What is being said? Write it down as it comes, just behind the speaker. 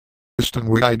Kristen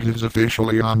Wiig is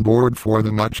officially on board for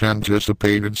the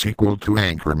much-anticipated sequel to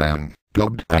Anchorman,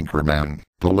 dubbed Anchorman.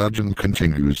 The legend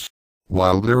continues.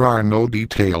 While there are no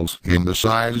details in the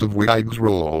size of Wiig's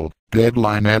role,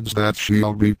 Deadline adds that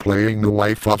she'll be playing the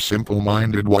wife of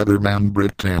simple-minded weatherman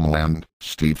Brit Tamland,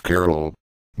 Steve Carell.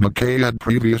 McKay had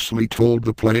previously told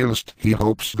the playlist he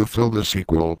hopes to fill the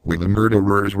sequel with a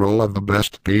murderer's role of the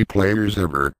best gay players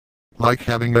ever. Like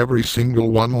having every single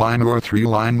one-line or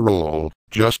three-line role,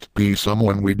 just be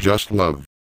someone we just love.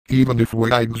 Even if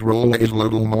Wiig's role is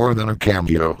little more than a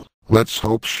cameo, let's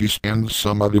hope she spends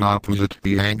some of it opposite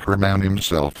the Anchorman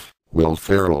himself, Will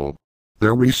Ferrell.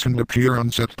 Their recent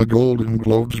appearance at the Golden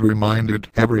Globes reminded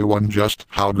everyone just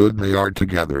how good they are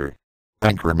together.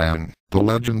 Anchorman, The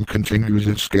Legend continues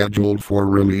is scheduled for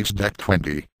release Dec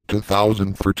 20,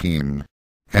 2013.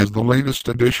 As the latest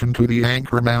addition to the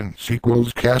Anchorman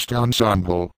sequel's cast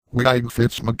ensemble, Wiig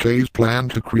fits McKay's plan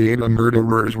to create a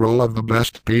murderer's role of the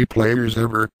best gay players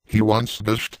ever. He once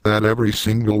dished that every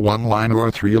single one-line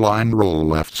or three-line role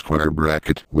left square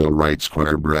bracket will right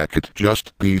square bracket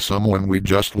just be someone we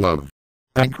just love.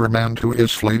 Anchorman 2 is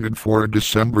slated for a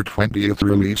December 20th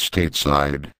release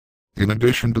stateside. In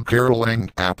addition to Carell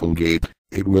and Applegate,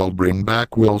 it will bring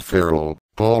back Will Ferrell,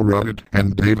 Paul Rudd,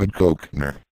 and David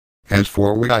Koechner. As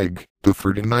for Wiig, the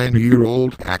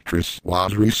 39-year-old actress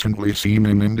was recently seen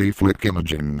in indie flick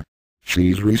Imogen.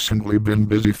 She's recently been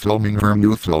busy filming her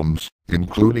new films,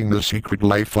 including The Secret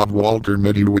Life of Walter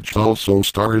Mitty, which also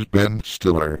stars Ben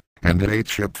Stiller, and 8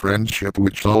 Ship Friendship,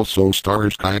 which also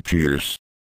stars Guy Pearce.